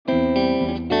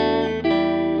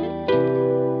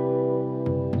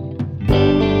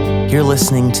You're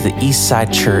listening to the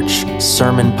Eastside Church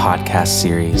Sermon Podcast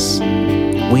Series.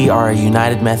 We are a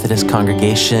United Methodist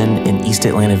congregation in East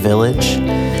Atlanta Village.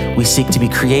 We seek to be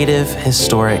creative,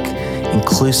 historic,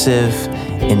 inclusive,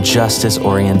 and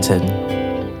justice-oriented.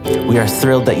 We are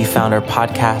thrilled that you found our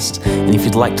podcast, and if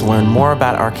you'd like to learn more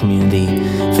about our community,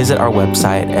 visit our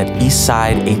website at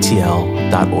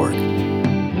eastsideatl.org.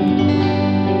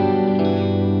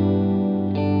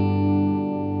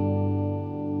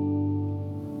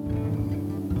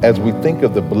 As we think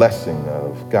of the blessing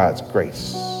of God's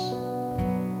grace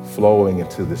flowing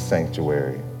into this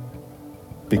sanctuary,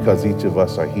 because each of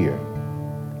us are here,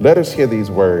 let us hear these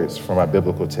words from our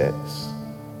biblical text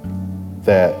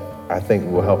that I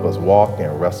think will help us walk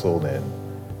and wrestle and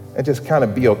just kind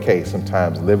of be okay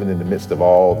sometimes living in the midst of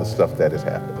all the stuff that is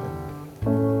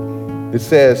happening. It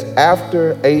says,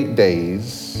 after 8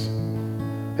 days,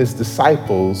 his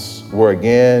disciples were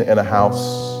again in a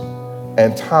house,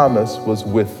 and Thomas was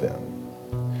with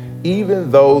them.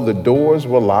 Even though the doors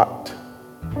were locked,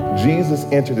 Jesus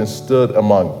entered and stood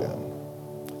among them.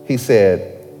 He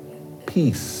said,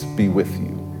 "Peace be with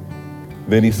you."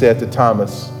 Then he said to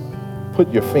Thomas,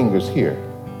 "Put your fingers here.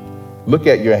 Look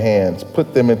at your hands.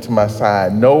 Put them into my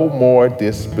side. No more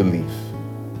disbelief."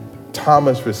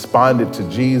 Thomas responded to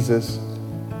Jesus,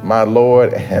 "My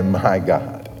Lord and my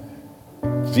God."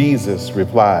 Jesus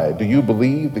replied, "Do you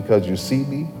believe because you see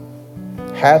me?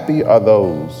 Happy are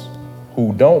those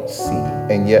who don't see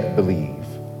and yet believe."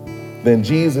 Then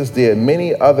Jesus did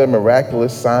many other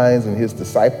miraculous signs in his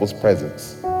disciples'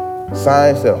 presence,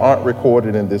 signs that aren't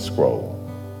recorded in this scroll.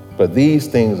 But these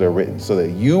things are written so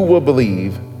that you will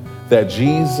believe that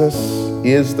Jesus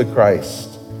is the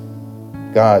Christ,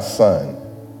 God's Son,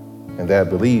 and that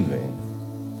believing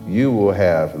you will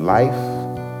have life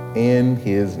in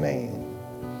his name.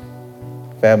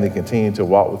 Family, continue to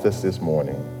walk with us this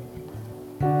morning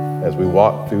as we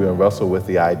walk through and wrestle with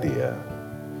the idea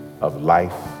of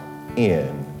life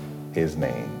in his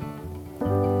name.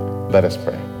 Let us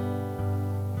pray.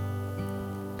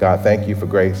 God, thank you for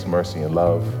grace, mercy, and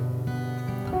love.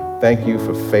 Thank you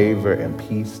for favor and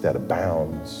peace that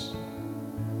abounds.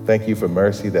 Thank you for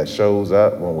mercy that shows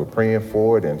up when we're praying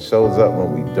for it and shows up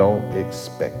when we don't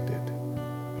expect it.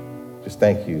 Just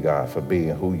thank you, God, for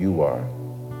being who you are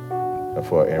and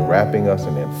for enwrapping us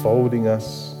and enfolding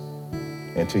us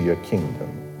into your kingdom,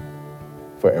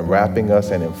 for enwrapping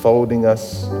us and enfolding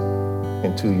us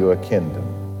into your kingdom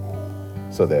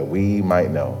so that we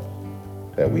might know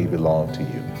that we belong to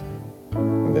you.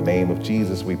 In the name of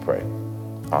Jesus we pray.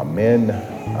 Amen,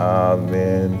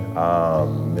 amen,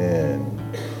 amen.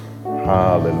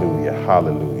 Hallelujah,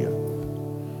 hallelujah,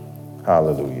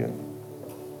 hallelujah.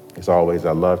 As always,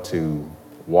 I love to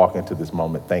walk into this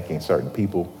moment thanking certain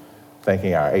people,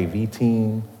 thanking our AV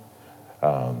team,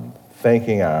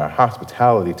 thanking our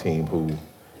hospitality team who,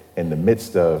 in the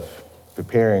midst of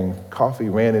preparing coffee,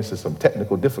 ran into some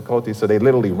technical difficulties. So they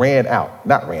literally they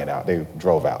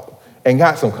drove out and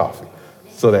got some coffee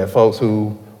so that folks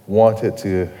who wanted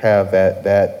to have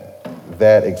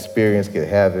that experience could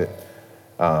have it.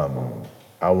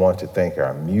 I want to thank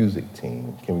our music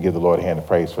team. Can we give the Lord a hand of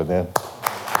praise for them?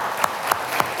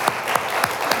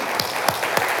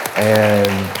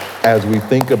 And as we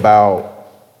think about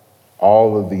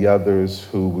all of the others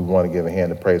who we want to give a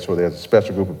hand of praise for, there's a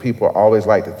special group of people I always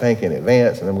like to thank in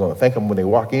advance, and I'm going to thank them when they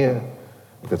walk in,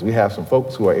 because we have some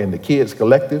folks who are in the Kids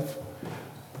Collective,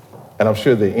 and I'm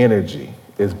sure the energy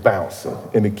is bouncing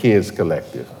in the Kids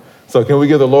Collective. So can we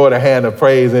give the Lord a hand of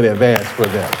praise in advance for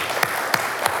them?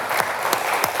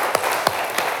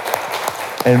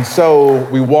 And so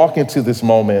we walk into this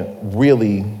moment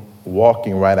really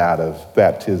walking right out of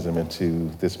baptism into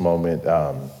this moment.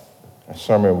 Our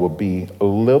sermon will be a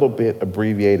little bit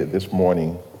abbreviated this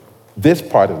morning. This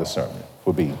part of the sermon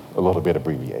will be a little bit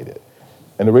abbreviated.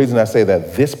 And the reason I say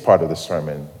that this part of the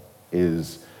sermon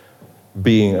is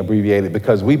being abbreviated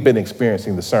because we've been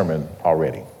experiencing the sermon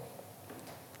already.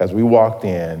 As we walked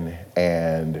in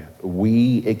and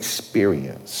we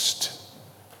experienced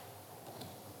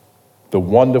the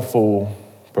wonderful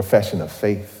profession of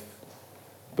faith,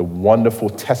 the wonderful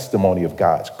testimony of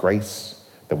God's grace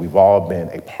that we've all been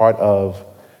a part of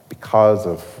because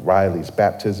of Riley's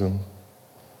baptism.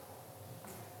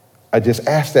 I just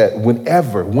ask that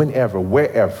whenever,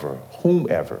 wherever,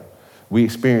 whomever, we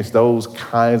experience those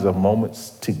kinds of moments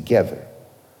together,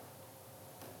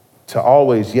 to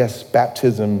always, yes,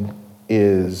 baptism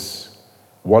is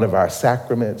one of our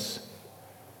sacraments.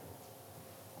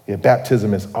 Yet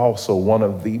baptism is also one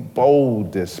of the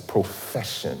boldest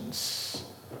professions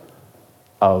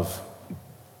of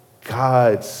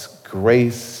God's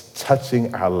grace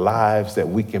touching our lives that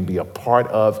we can be a part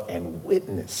of and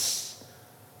witness.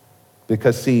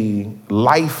 Because see,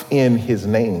 life in his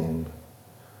name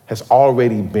has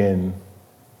already been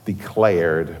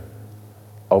declared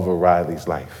over Riley's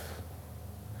life.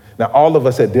 Now, all of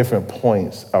us at different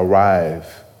points arrive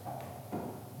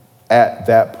at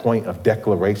that point of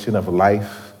declaration of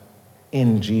life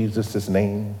in Jesus'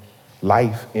 name,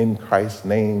 life in Christ's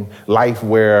name, life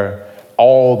where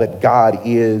all that God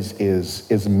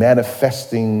is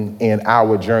manifesting in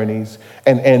our journeys.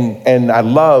 And I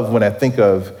love when I think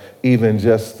of even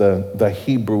just the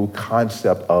Hebrew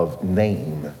concept of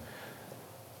name.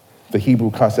 The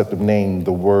Hebrew concept of name,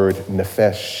 the word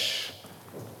nephesh,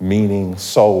 meaning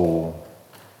soul.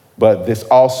 But this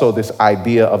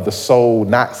idea of the soul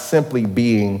not simply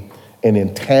being an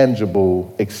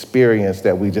intangible experience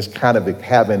that we just kind of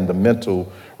have in the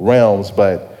mental realms,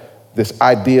 but this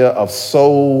idea of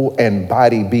soul and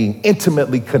body being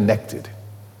intimately connected.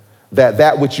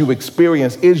 That which you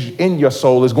experience is in your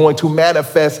soul is going to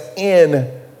manifest in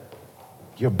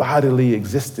your bodily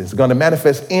existence. It's going to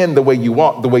manifest in the way you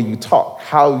walk, the way you talk,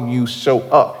 how you show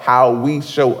up, how we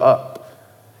show up.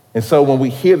 And so when we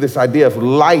hear this idea of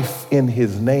life in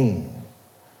his name,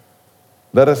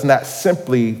 let us not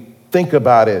simply think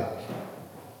about it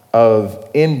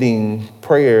of ending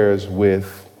prayers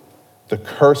with the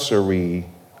cursory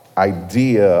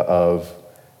idea of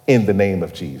in the name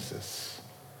of Jesus.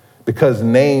 Because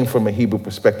name from a Hebrew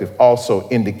perspective also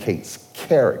indicates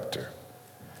character.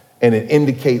 And it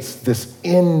indicates this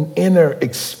inner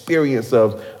experience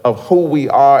of who we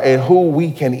are and who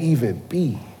we can even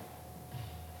be.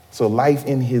 So life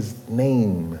in his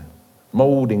name,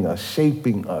 molding us,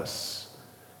 shaping us,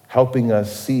 helping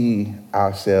us see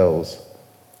ourselves,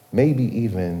 maybe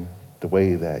even the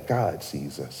way that God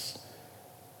sees us.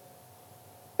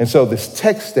 And so this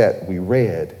text that we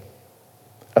read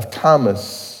of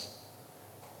Thomas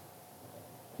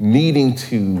needing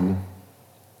to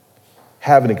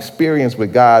have an experience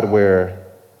with God where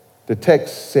the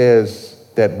text says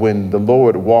that when the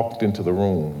Lord walked into the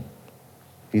room,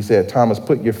 he said, Thomas,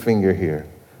 put your finger here.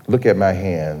 Look at my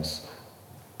hands.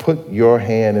 Put your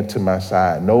hand into my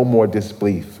side. No more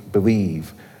disbelief.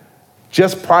 Believe.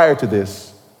 Just prior to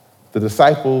this, the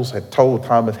disciples had told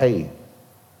Thomas, hey,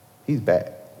 he's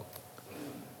back.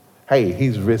 Hey,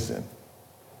 he's risen.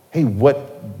 Hey,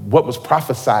 what was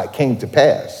prophesied came to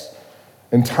pass.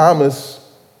 And Thomas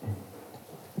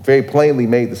very plainly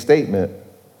made the statement,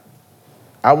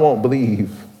 I won't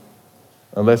believe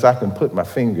unless I can put my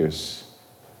fingers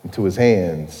into his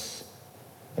hands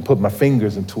and put my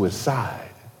fingers into his side.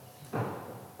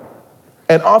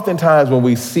 And oftentimes when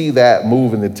we see that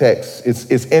move in the text,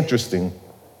 it's interesting.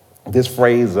 This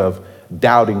phrase of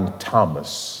doubting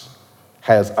Thomas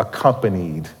has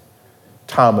accompanied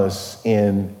Thomas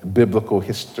in biblical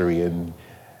history. And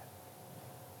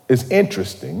it's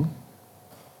interesting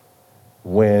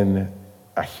when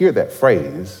I hear that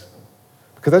phrase,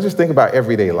 because I just think about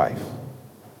everyday life.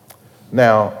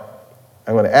 Now,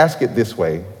 I'm going to ask it this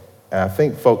way, and I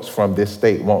think folks from this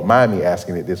state won't mind me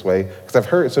asking it this way, because I've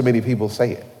heard so many people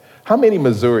say it. How many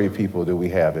Missouri people do we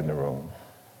have in the room?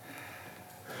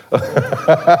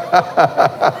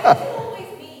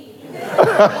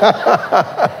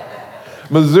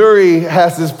 Missouri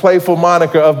has this playful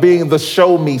moniker of being the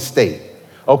show me state.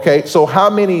 Okay, so how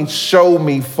many show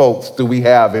me folks do we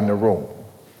have in the room?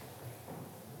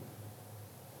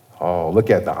 Oh, look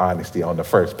at the honesty on the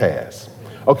first pass.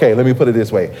 Okay, let me put it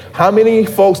this way. How many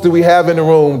folks do we have in the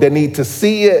room that need to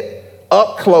see it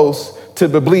up close to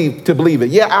believe it?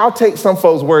 Yeah, I'll take some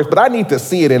folks' words, but I need to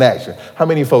see it in action. How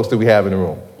many folks do we have in the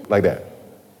room like that?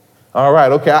 All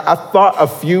right, okay, I thought a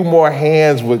few more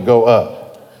hands would go up.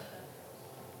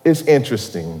 It's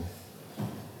interesting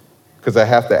because I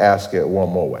have to ask it one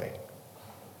more way.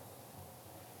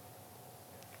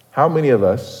 How many of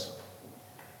us,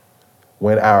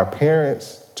 when our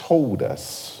parents told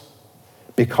us,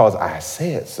 because I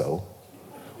said so,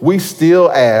 we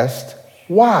still asked,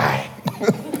 why?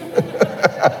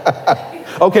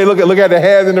 Okay, look at the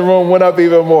hands in the room, went up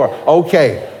even more.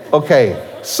 Okay.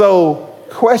 So,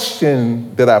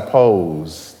 question that I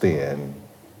pose then,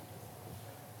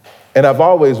 and I've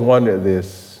always wondered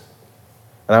this,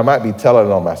 and I might be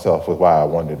telling on myself with why I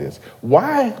wonder this.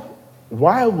 Why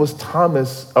was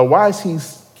Thomas, or why is he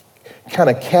kind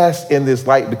of cast in this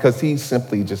light? Because he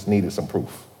simply just needed some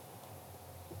proof.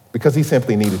 Because he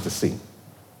simply needed to see.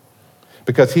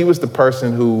 Because he was the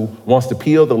person who wants to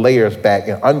peel the layers back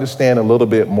and understand a little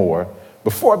bit more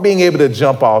before being able to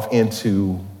jump off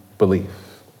into belief.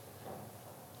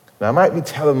 Now, I might be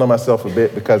telling on myself a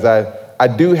bit because I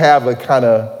do have a kind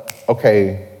of,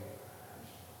 okay,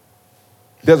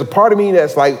 There's a part of me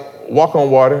that's like, walk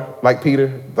on water, like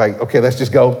Peter, like, okay, let's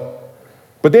just go.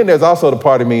 But then there's also the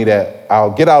part of me that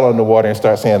I'll get out on the water and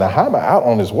start saying, now, how am I out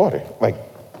on this water? Like,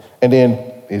 and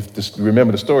then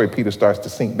remember the story, Peter starts to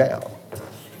sink down.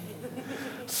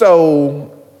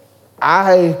 So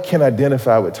I can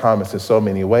identify with Thomas in so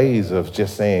many ways of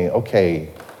just saying,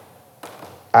 okay,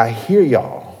 I hear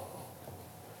y'all,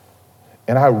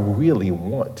 and I really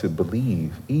want to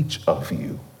believe each of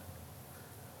you,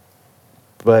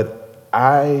 but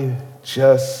I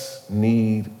just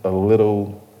need a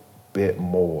little bit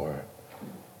more.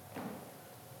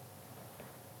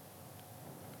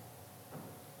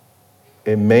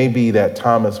 It may be that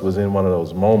Thomas was in one of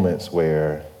those moments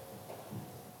where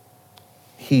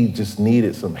he just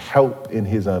needed some help in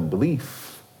his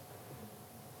unbelief.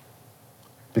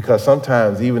 Because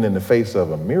sometimes, even in the face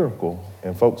of a miracle,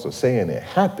 and folks are saying it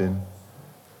happened,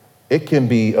 it can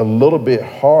be a little bit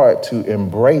hard to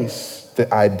embrace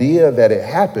the idea that it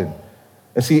happened.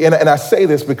 And see, and I say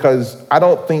this because I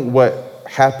don't think what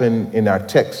happened in our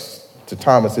text to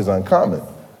Thomas is uncommon.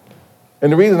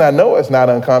 And the reason I know it's not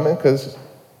uncommon, because,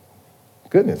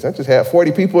 goodness, I just had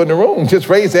 40 people in the room just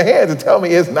raise their hands and tell me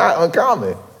it's not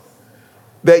uncommon.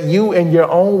 That you in your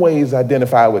own ways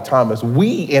identify with Thomas.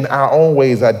 We in our own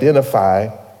ways identify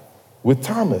with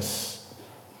Thomas.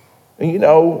 And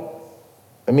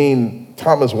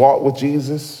Thomas walked with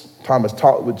Jesus. Thomas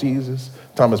talked with Jesus.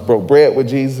 Thomas broke bread with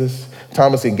Jesus.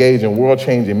 Thomas engaged in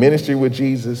world-changing ministry with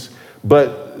Jesus.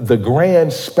 But the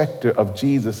grand specter of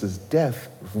Jesus' death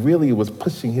really was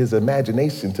pushing his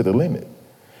imagination to the limit.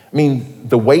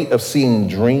 The weight of seeing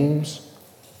dreams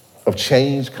of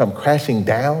change come crashing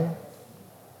down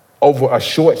over a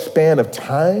short span of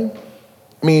time.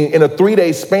 In a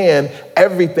 3-day span,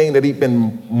 everything that he'd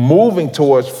been moving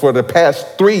towards for the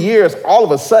past 3 years, all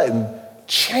of a sudden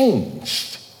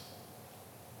changed.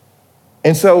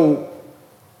 And so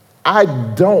I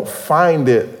don't find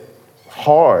it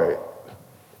hard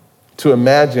to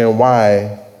imagine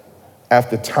why,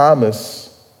 after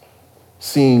Thomas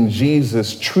seeing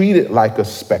Jesus treated like a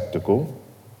spectacle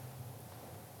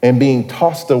and being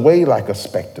tossed away like a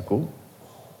spectacle,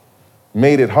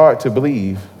 made it hard to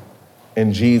believe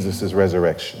in Jesus'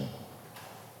 resurrection.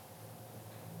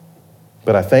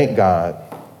 But I thank God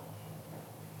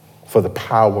for the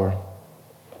power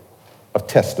of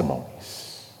testimonies.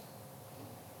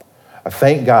 I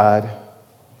thank God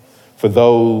for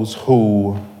those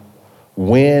who,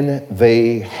 when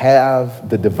they have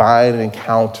the divine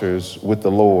encounters with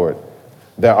the Lord,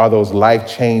 there are those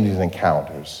life-changing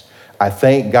encounters. I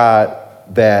thank God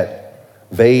that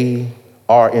they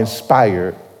are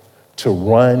inspired to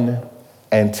run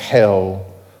and tell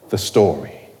the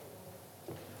story.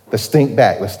 Let's think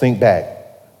back.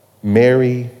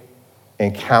 Mary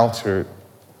encountered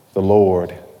the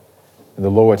Lord, and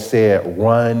the Lord said,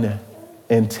 run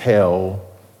and tell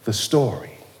the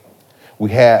story.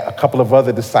 We had a couple of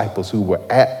other disciples who were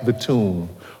at the tomb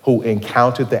who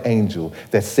encountered the angel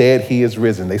that said he is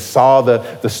risen. They saw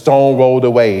the stone rolled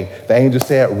away. The angel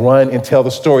said, run and tell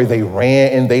the story. They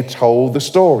ran and they told the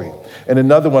story. In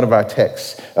another one of our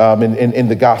texts, in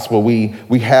the gospel,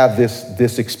 we have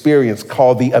this experience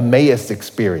called the Emmaus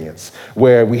experience,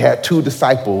 where we had two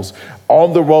disciples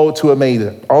on the road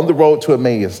to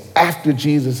Emmaus, after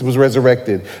Jesus was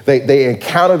resurrected. They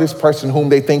encounter this person whom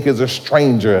they think is a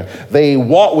stranger. They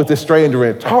walk with the stranger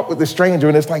and talk with the stranger,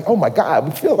 and it's like, oh my God,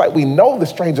 we feel like we know the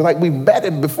stranger, like we've met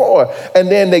him before. And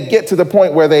then they get to the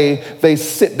point where they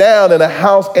sit down in a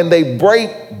house and they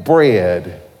break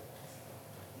bread.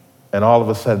 And all of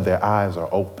a sudden their eyes are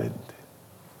opened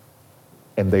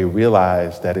and they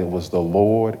realize that it was the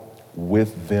Lord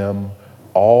with them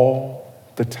all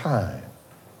the time.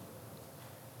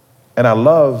 And I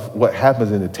love what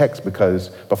happens in the text, because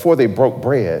before they broke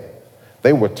bread,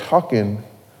 they were talking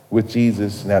with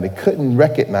Jesus. Now, they couldn't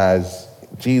recognize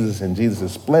Jesus and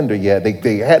Jesus' splendor yet.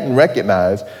 They hadn't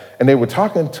recognized, and they were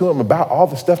talking to him about all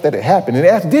the stuff that had happened. And they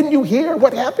asked, didn't you hear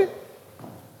what happened?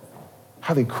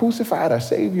 How they crucified our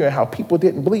Savior and how people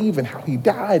didn't believe and how he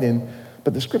died.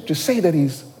 But the scriptures say that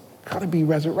he's got to be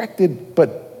resurrected,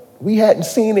 but we hadn't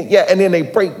seen it yet. And then they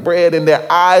break bread and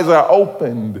their eyes are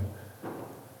opened.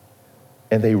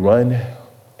 And they run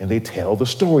and they tell the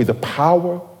story, the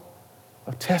power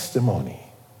of testimony.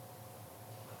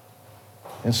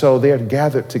 And so they're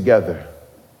gathered together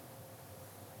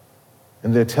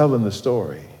and they're telling the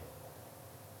story.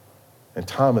 And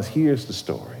Thomas hears the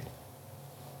story.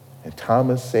 And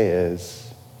Thomas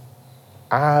says,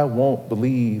 I won't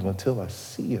believe until I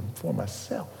see him for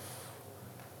myself.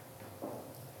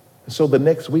 And so the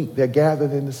next week, they're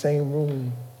gathered in the same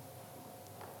room.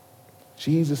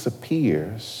 Jesus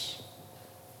appears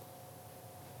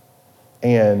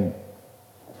And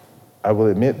I will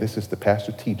admit this is the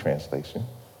Pastor T translation,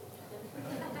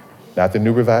 not the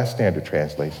New Revised Standard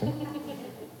Translation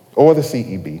or the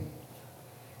CEB.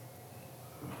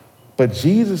 But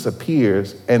Jesus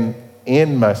appears, and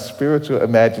in my spiritual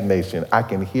imagination, I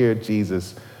can hear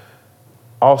Jesus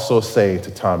also say to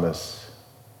Thomas,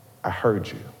 I heard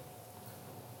you.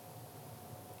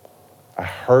 I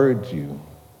heard you.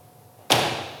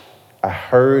 I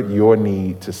heard your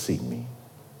need to see me.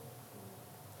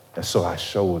 And so I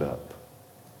showed up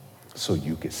so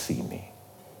you could see me.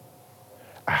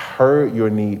 I heard your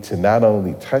need to not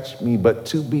only touch me, but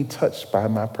to be touched by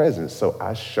my presence. So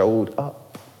I showed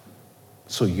up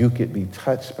so you could be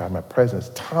touched by my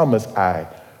presence. Thomas, I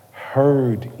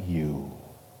heard you.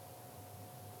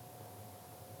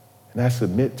 And I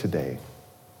submit today,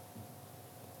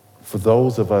 for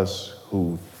those of us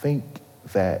who think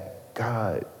that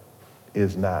God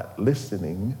is not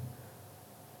listening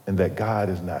and that God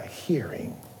is not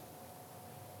hearing,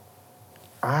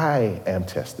 I am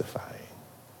testifying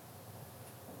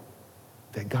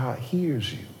that God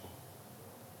hears you,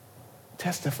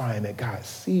 testifying that God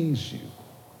sees you.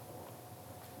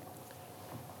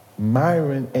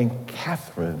 Myron and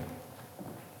Catherine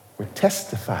were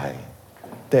testifying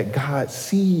that God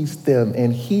sees them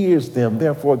and hears them.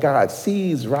 Therefore, God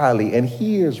sees Riley and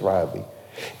hears Riley.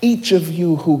 Each of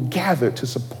you who gathered to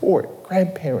support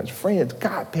grandparents, friends,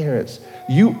 godparents,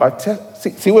 you are,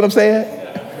 see what I'm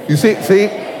saying? You see?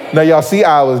 Now y'all see,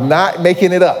 I was not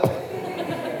making it up.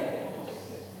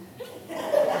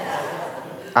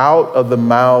 Out of the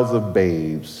mouths of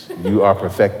babes, you are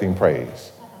perfecting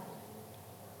praise.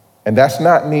 And that's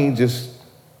not me just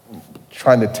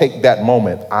trying to take that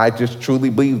moment. I just truly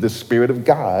believe the Spirit of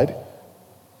God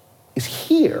is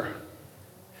here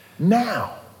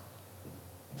now,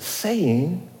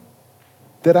 saying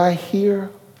that I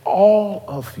hear all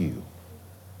of you.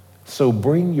 So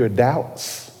bring your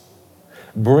doubts,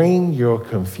 bring your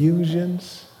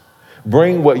confusions,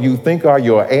 bring what you think are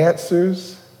your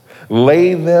answers,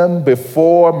 lay them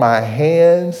before my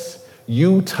hands.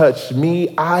 You touch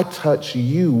me, I touch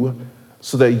you,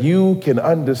 so that you can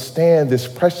understand this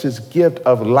precious gift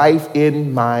of life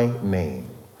in my name.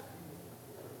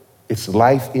 It's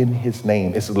life in his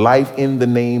name. It's life in the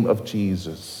name of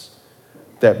Jesus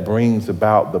that brings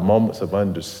about the moments of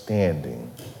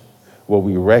understanding where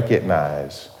we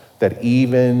recognize that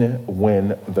even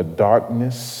when the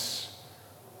darkness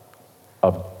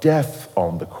of death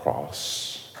on the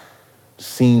cross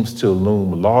seems to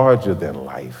loom larger than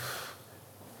life,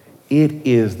 it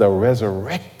is the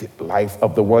resurrected life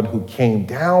of the one who came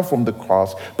down from the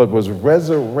cross, but was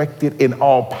resurrected in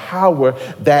all power,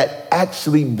 that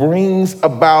actually brings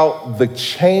about the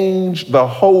change, the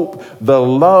hope, the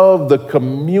love, the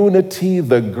community,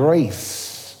 the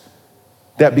grace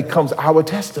that becomes our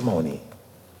testimony.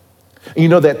 You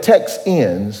know, that text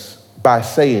ends by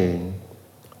saying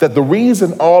that the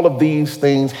reason all of these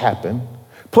things happen,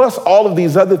 plus all of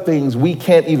these other things we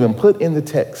can't even put in the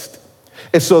text,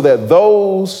 is so that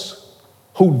those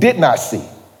who did not see,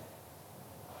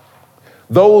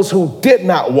 those who did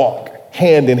not walk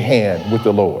hand in hand with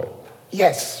the Lord,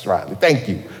 yes, Riley, thank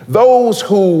you, those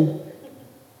who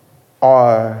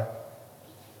are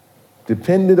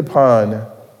dependent upon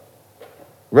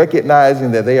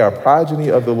recognizing that they are progeny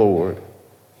of the Lord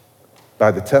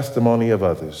by the testimony of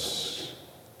others,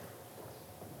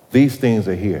 these things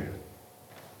are here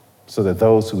so that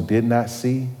those who did not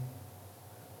see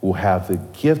will have the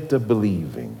gift of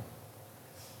believing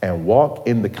and walk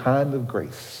in the kind of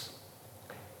grace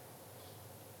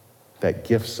that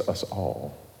gifts us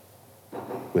all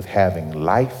with having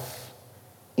life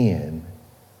in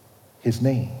his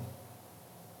name.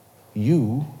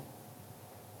 You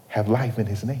have life in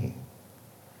his name.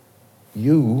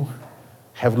 You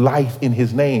have life in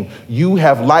his name. You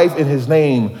have life in his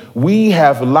name. We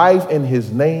have life in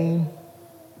his name,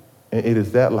 and it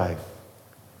is that life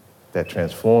that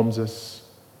transforms us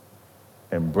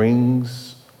and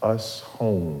brings us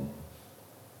home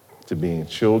to being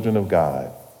children of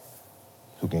God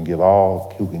who can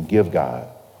give God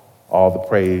all the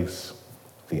praise,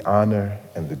 the honor,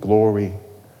 and the glory.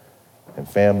 And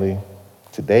family,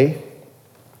 today,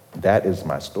 that is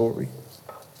my story,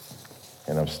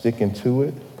 and I'm sticking to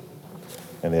it,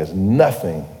 and there's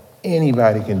nothing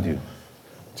anybody can do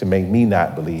to make me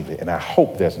not believe it, and I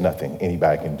hope there's nothing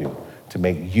anybody can do to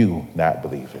make you not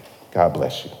believe it. God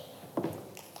bless you.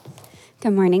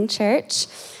 Good morning, church.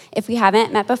 If we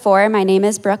haven't met before, my name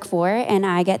is Brooke Vore, and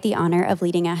I get the honor of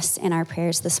leading us in our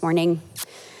prayers this morning.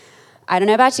 I don't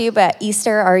know about you, but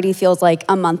Easter already feels like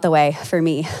a month away for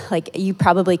me. Like, you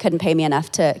probably couldn't pay me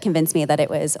enough to convince me that it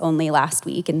was only last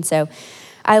week. And so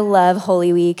I love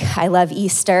Holy Week. I love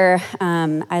Easter.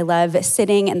 I love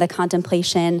sitting in the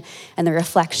contemplation and the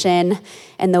reflection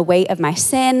and the weight of my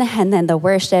sin, and then the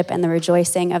worship and the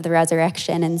rejoicing of the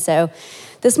resurrection. And so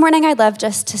this morning, I'd love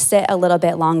just to sit a little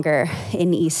bit longer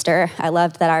in Easter. I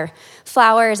love that our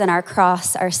flowers and our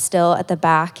cross are still at the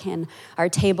back, and our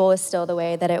table is still the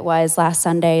way that it was last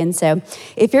Sunday. And so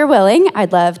if you're willing,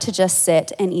 I'd love to just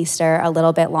sit in Easter a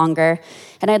little bit longer.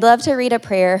 And I'd love to read a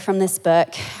prayer from this book.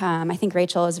 I think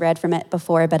Rachel has read from it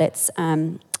before, but it's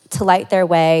To Light Their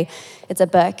Way. It's a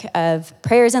book of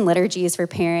prayers and liturgies for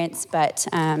parents, but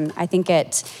I think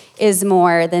it is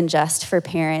more than just for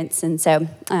parents. And so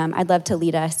I'd love to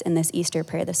lead us in this Easter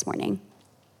prayer this morning.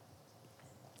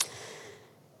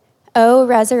 O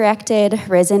resurrected,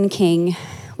 risen King,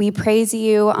 we praise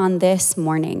you on this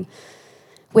morning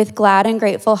with glad and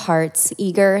grateful hearts,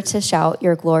 eager to shout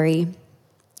your glory.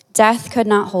 Death could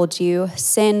not hold you,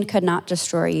 sin could not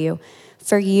destroy you,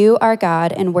 for you are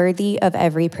God and worthy of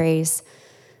every praise.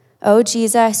 O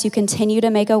Jesus, you continue to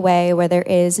make a way where there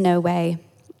is no way.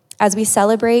 As we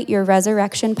celebrate your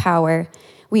resurrection power,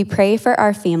 we pray for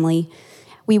our family.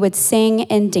 We would sing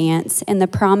and dance in the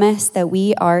promise that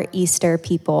we are Easter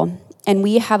people, and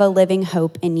we have a living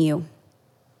hope in you.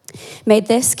 May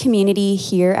this community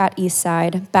here at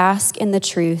Eastside bask in the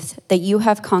truth that you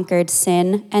have conquered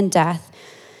sin and death,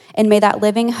 and may that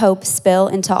living hope spill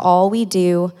into all we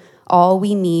do, all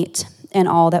we meet, and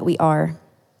all that we are.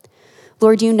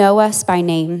 Lord, you know us by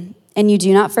name, and you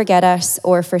do not forget us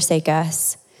or forsake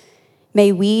us.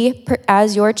 May we,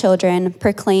 as your children,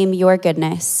 proclaim your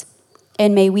goodness,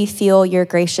 and may we feel your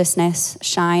graciousness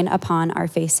shine upon our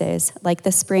faces like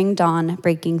the spring dawn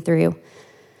breaking through.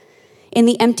 In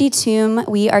the empty tomb,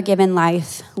 we are given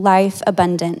life, life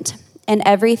abundant, and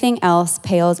everything else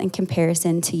pales in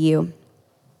comparison to you.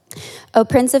 O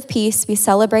Prince of Peace, we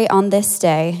celebrate on this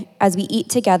day as we eat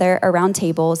together around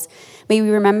tables. May we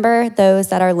remember those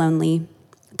that are lonely,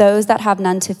 those that have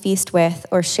none to feast with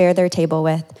or share their table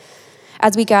with.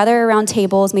 As we gather around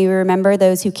tables, may we remember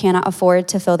those who cannot afford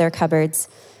to fill their cupboards.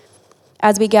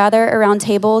 As we gather around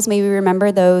tables, may we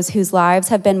remember those whose lives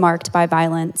have been marked by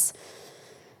violence.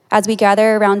 As we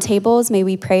gather around tables, may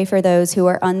we pray for those who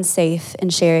are unsafe in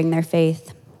sharing their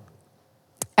faith.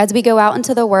 As we go out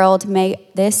into the world, may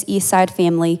this Eastside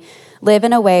family live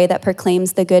in a way that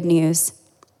proclaims the good news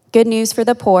for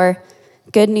the poor,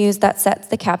 good news that sets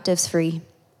the captives free.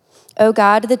 O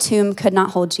God, the tomb could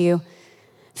not hold you.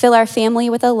 Fill our family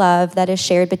with a love that is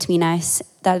shared between us,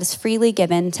 that is freely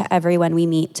given to everyone we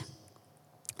meet.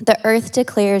 The earth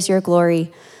declares your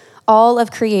glory. All of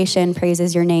creation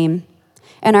praises your name,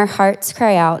 and our hearts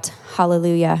cry out,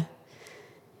 hallelujah.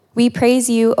 We praise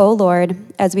you, O Lord,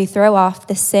 as we throw off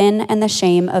the sin and the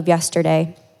shame of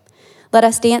yesterday. Let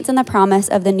us dance in the promise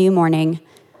of the new morning,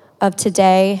 of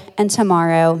today and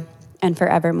tomorrow and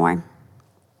forevermore.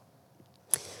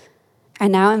 I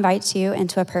now invite you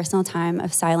into a personal time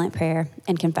of silent prayer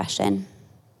and confession.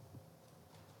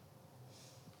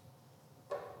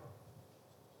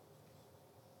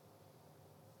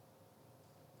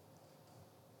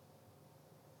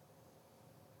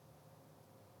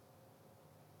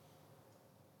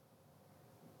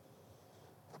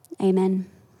 Amen.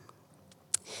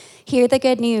 Hear the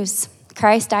good news.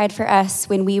 Christ died for us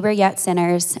when we were yet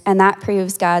sinners, and that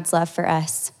proves God's love for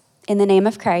us. In the name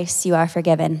of Christ, you are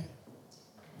forgiven.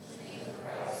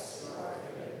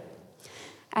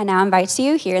 I now invite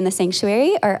you here in the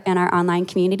sanctuary or in our online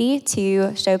community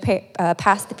to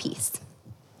pass the peace.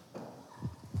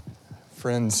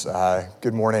 Friends,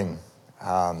 good morning.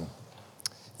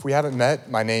 If we haven't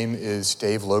met, my name is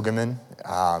Dave Logeman.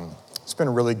 It's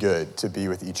been really good to be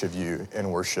with each of you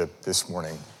in worship this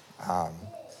morning.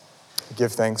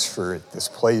 Give thanks for this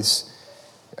place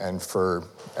and for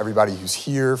everybody who's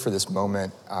here for this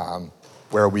moment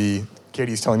where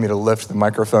Katie's telling me to lift the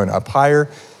microphone up higher.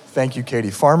 Thank you,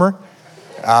 Katie Farmer.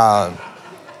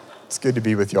 It's good to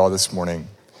be with you all this morning.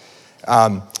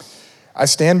 I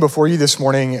stand before you this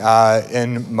morning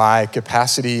in my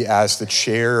capacity as the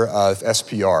chair of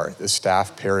SPR, the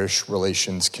Staff Parish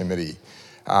Relations Committee.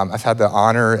 I've had the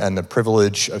honor and the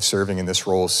privilege of serving in this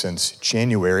role since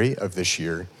January of this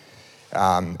year.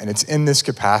 And it's in this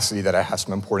capacity that I have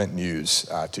some important news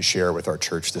to share with our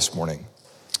church this morning.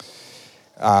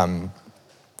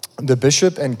 The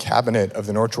Bishop and Cabinet of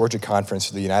the North Georgia Conference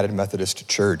of the United Methodist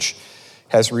Church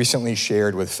has recently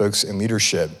shared with folks in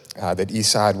leadership that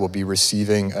Eastside will be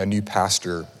receiving a new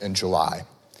pastor in July,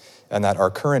 and that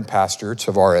our current pastor,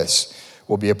 Tavares,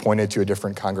 will be appointed to a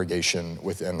different congregation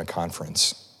within the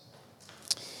conference.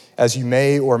 As you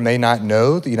may or may not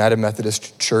know, the United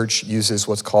Methodist Church uses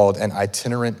what's called an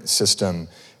itinerant system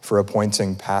for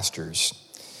appointing pastors.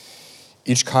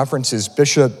 Each conference's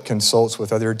bishop consults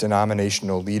with other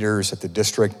denominational leaders at the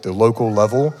district, the local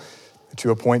level,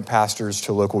 to appoint pastors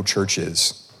to local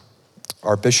churches.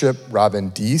 Our Bishop,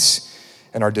 Robin Deese,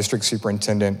 and our district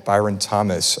superintendent, Byron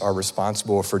Thomas, are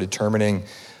responsible for determining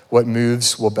what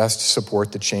moves will best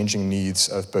support the changing needs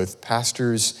of both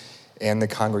pastors and the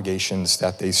congregations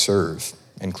that they serve,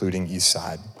 including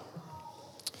Eastside.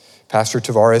 Pastor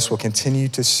Tavares will continue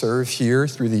to serve here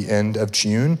through the end of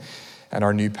June, and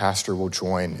our new pastor will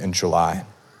join in July.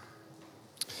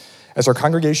 As our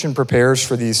congregation prepares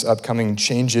for these upcoming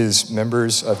changes,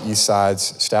 members of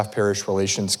Eastside's Staff Parish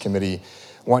Relations Committee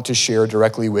want to share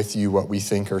directly with you what we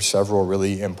think are several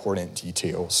really important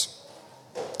details.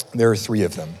 There are three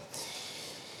of them.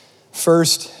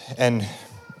 First and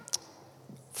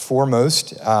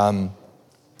foremost,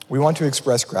 we want to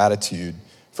express gratitude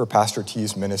for Pastor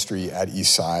T's ministry at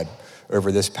Eastside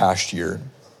over this past year.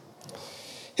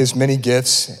 His many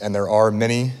gifts, and there are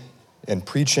many, in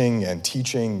preaching and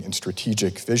teaching and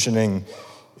strategic visioning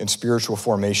and spiritual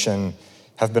formation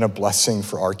have been a blessing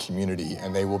for our community,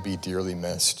 and they will be dearly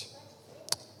missed.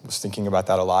 I was thinking about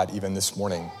that a lot even this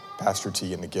morning, Pastor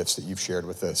T, and the gifts that you've shared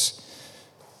with us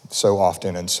so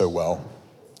often and so well.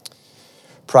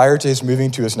 Prior to his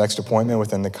moving to his next appointment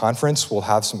within the conference, we'll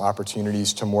have some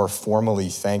opportunities to more formally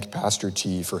thank Pastor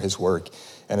T for his work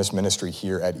and his ministry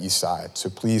here at Eastside. So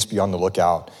please be on the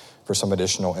lookout for some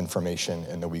additional information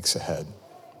in the weeks ahead.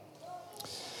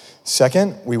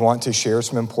 Second, we want to share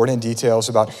some important details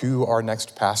about who our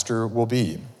next pastor will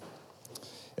be.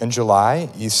 In July,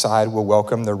 Eastside will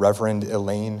welcome the Reverend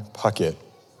Elaine Puckett.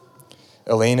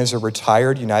 Elaine is a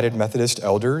retired United Methodist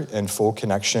elder in full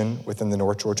connection within the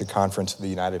North Georgia Conference of the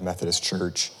United Methodist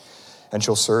Church, and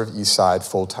she'll serve Eastside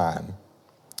full-time.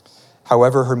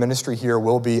 However, her ministry here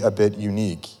will be a bit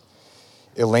unique.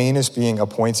 Elaine is being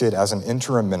appointed as an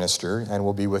interim minister and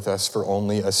will be with us for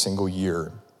only a single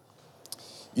year.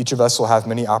 Each of us will have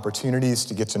many opportunities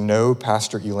to get to know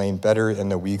Pastor Elaine better in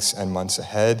the weeks and months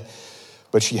ahead,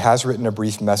 but she has written a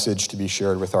brief message to be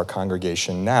shared with our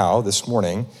congregation now, this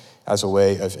morning, as a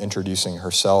way of introducing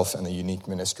herself and the unique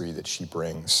ministry that she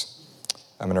brings.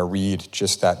 I'm going to read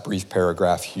just that brief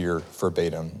paragraph here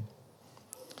verbatim.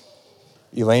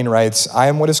 Elaine writes, "I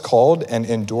am what is called an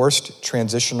endorsed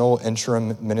transitional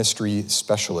interim ministry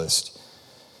specialist.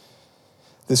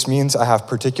 This means I have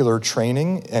particular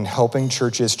training in helping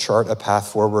churches chart a path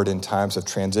forward in times of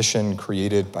transition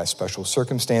created by special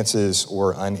circumstances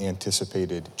or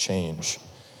unanticipated change.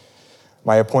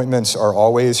 My appointments are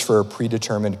always for a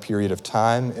predetermined period of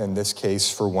time, in this case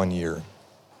for 1 year.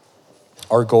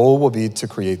 Our goal will be to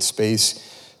create space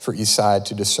for Eastside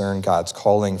to discern God's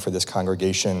calling for this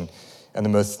congregation and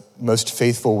the most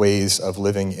faithful ways of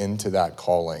living into that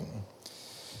calling.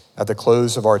 At the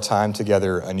close of our time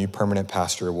together, a new permanent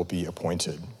pastor will be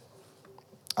appointed.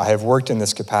 I have worked in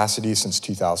this capacity since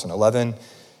 2011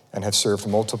 and have served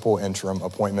multiple interim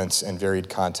appointments in varied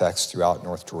contexts throughout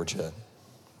North Georgia.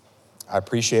 I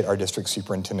appreciate our district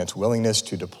superintendent's willingness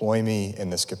to deploy me in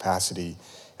this capacity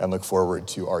and look forward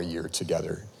to our year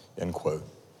together," end quote.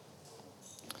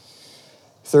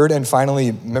 Third and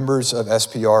finally, members of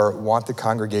SPR want the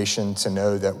congregation to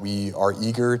know that we are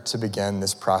eager to begin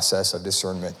this process of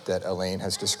discernment that Elaine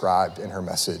has described in her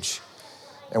message.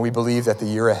 And we believe that the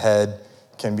year ahead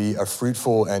can be a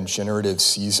fruitful and generative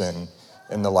season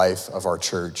in the life of our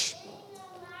church.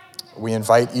 We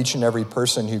invite each and every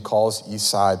person who calls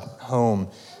Eastside home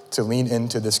to lean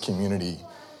into this community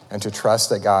and to trust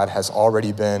that God has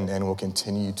already been and will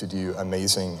continue to do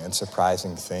amazing and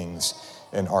surprising things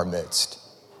in our midst.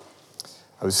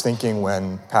 I was thinking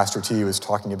when Pastor T was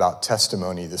talking about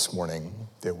testimony this morning,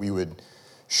 that we would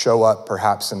show up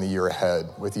perhaps in the year ahead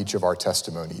with each of our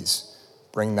testimonies,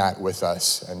 bring that with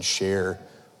us and share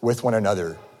with one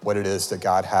another what it is that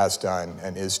God has done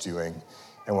and is doing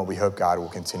and what we hope God will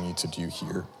continue to do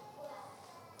here.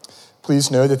 Please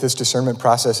know that this discernment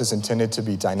process is intended to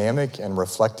be dynamic and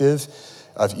reflective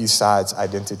of Eastside's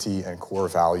identity and core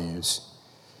values.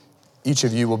 Each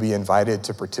of you will be invited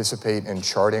to participate in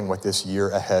charting what this year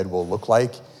ahead will look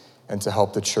like and to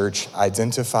help the church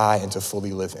identify and to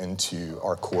fully live into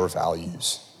our core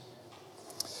values.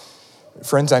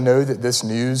 Friends, I know that this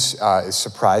news is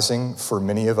surprising for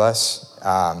many of us,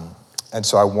 and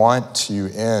so I want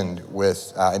to end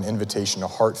with an invitation, a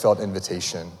heartfelt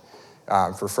invitation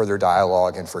for further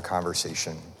dialogue and for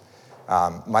conversation.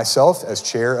 Myself, as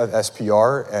chair of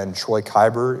SPR, and Troy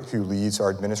Kyber, who leads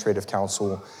our administrative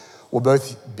council, We'll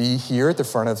both be here at the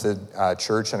front of the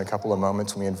church in a couple of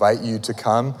moments. We invite you to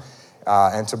come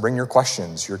and to bring your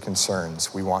questions, your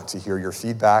concerns. We want to hear your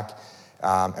feedback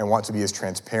and want to be as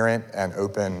transparent and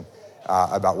open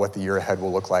about what the year ahead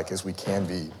will look like as we can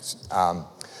be.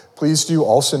 Please do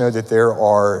also know that there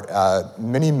are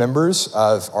many members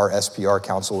of our SPR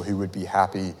Council who would be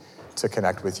happy to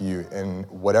connect with you in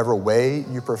whatever way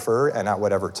you prefer and at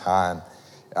whatever time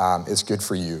is good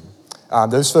for you.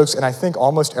 Those folks, and I think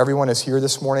almost everyone is here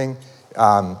this morning.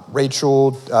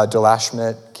 Rachel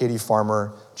Delashmet, Katie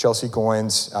Farmer, Chelsea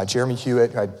Goins, Jeremy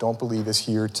Hewitt, who I don't believe is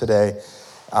here today,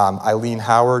 Eileen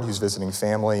Howard, who's visiting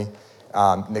family,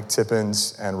 Nick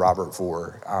Tippins, and Robert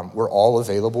Vore. We're all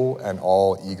available and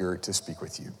all eager to speak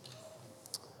with you.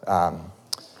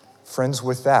 Friends,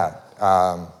 with that,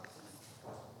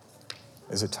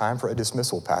 is it time for a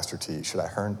dismissal, Pastor T? Should I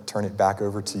turn it back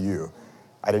over to you?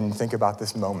 I didn't think about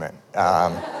this moment.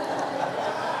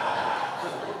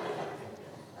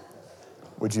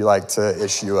 Would you like to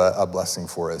issue a blessing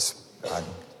for us?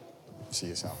 See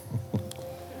you soon.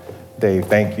 Dave,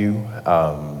 thank you.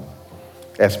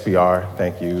 SPR,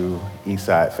 thank you.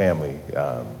 Eastside family,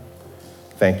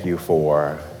 thank you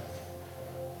for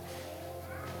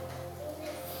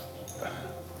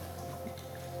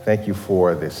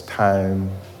this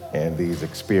time and these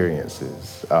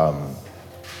experiences.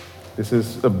 This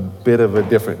is a bit of a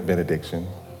different benediction,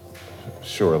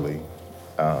 surely.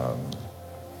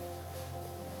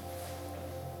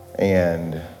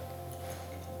 And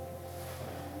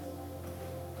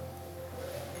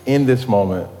in this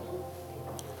moment,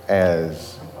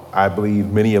 as I believe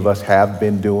many of us have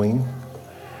been doing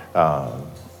on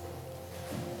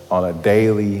a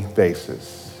daily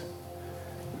basis,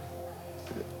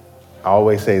 I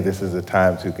always say this is a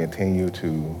time to continue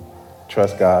to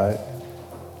trust God,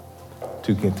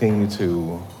 to continue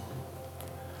to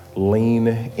lean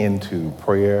into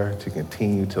prayer, to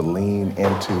continue to lean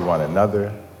into one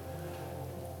another,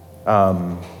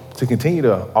 to continue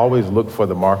to always look for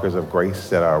the markers of grace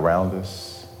that are around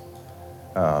us.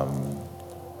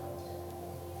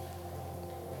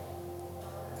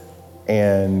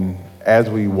 And as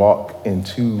we walk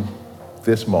into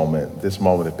this moment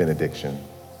of benediction,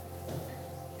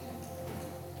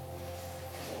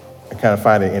 I kind of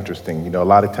find it interesting. You know, a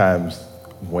lot of times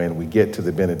when we get to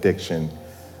the benediction,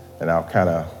 and I'll kind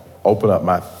of open up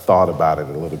my thought about it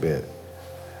a little bit,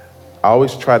 I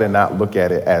always try to not look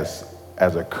at it as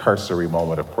a cursory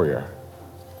moment of prayer,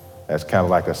 as kind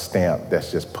of like a stamp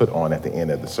that's just put on at the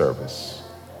end of the service.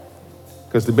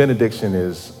 Because the benediction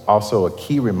is also a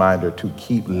key reminder to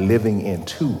keep living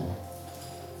into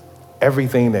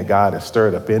everything that God has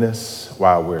stirred up in us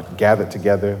while we're gathered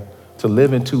together, to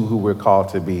live into who we're called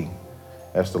to be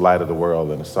as the light of the world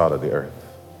and the salt of the earth.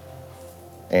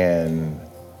 And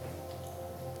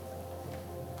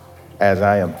as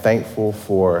I am thankful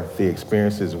for the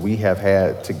experiences we have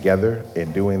had together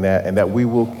in doing that, and that we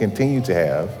will continue to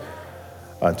have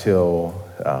until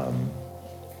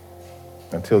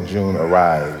June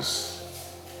arrives,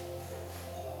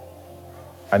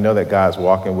 I know that God's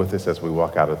walking with us as we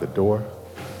walk out of the door.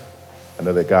 I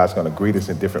know that God's going to greet us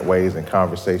in different ways in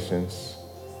conversations.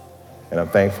 And I'm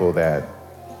thankful that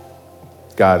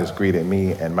God has greeted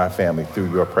me and my family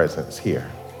through your presence here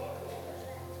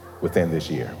within this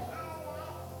year.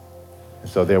 And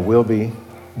so there will be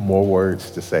more words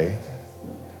to say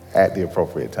at the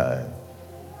appropriate time.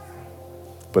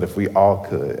 But if we all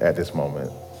could, at this moment,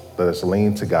 let us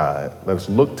lean to God, let us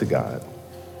look to God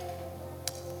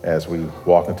as we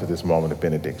walk into this moment of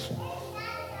benediction.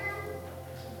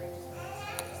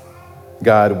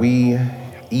 God, we,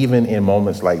 even in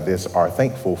moments like this, are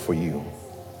thankful for you.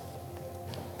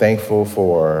 Thankful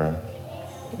for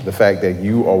the fact that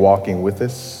you are walking with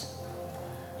us.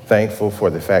 Thankful for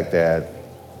the fact that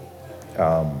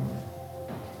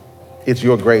it's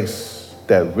your grace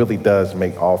that really does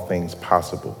make all things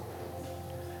possible.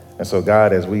 And so,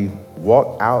 God, as we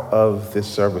walk out of this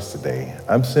service today,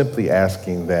 I'm simply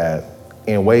asking that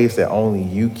in ways that only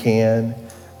you can,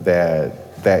 that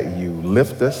you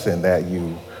lift us and that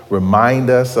you remind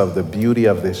us of the beauty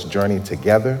of this journey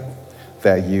together,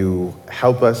 that you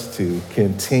help us to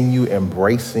continue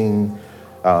embracing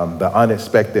the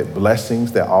unexpected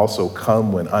blessings that also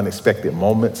come when unexpected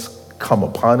moments come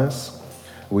upon us.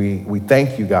 We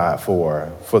thank you, God,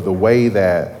 for the way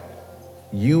that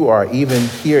you are even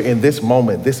here in this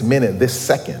moment, this minute, this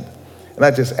second. And I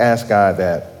just ask, God,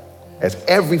 that as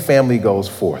every family goes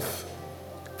forth,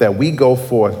 that we go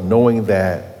forth knowing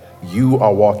that you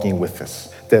are walking with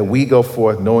us, that we go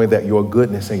forth knowing that your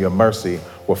goodness and your mercy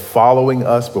were following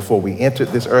us before we entered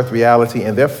this earth reality,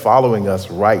 and they're following us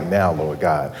right now, Lord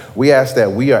God. We ask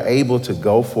that we are able to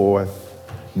go forth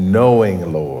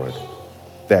knowing, Lord,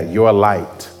 that your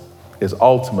light is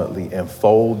ultimately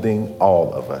enfolding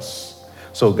all of us.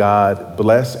 So God,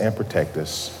 bless and protect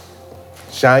us.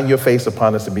 Shine your face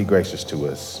upon us and be gracious to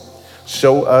us.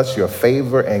 Show us your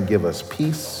favor and give us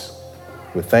peace.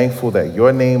 We're thankful that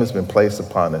your name has been placed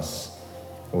upon us.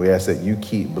 And we ask that you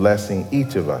keep blessing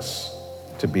each of us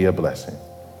to be a blessing.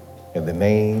 In the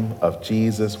name of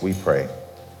Jesus, we pray.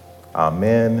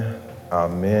 Amen,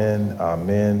 amen,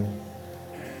 amen.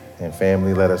 And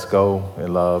family, let us go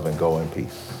in love and go in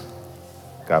peace.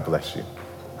 God bless you.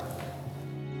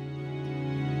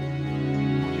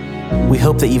 We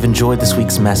hope that you've enjoyed this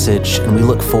week's message, and we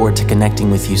look forward to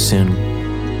connecting with you soon.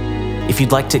 If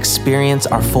you'd like to experience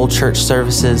our full church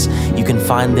services, you can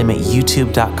find them at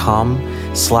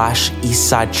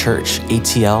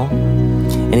youtube.com/EastSideChurchATL.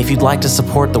 And if you'd like to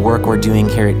support the work we're doing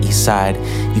here at Eastside,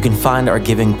 you can find our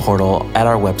giving portal at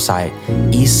our website,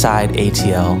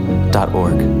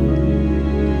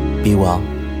 eastsideatl.org. Be well.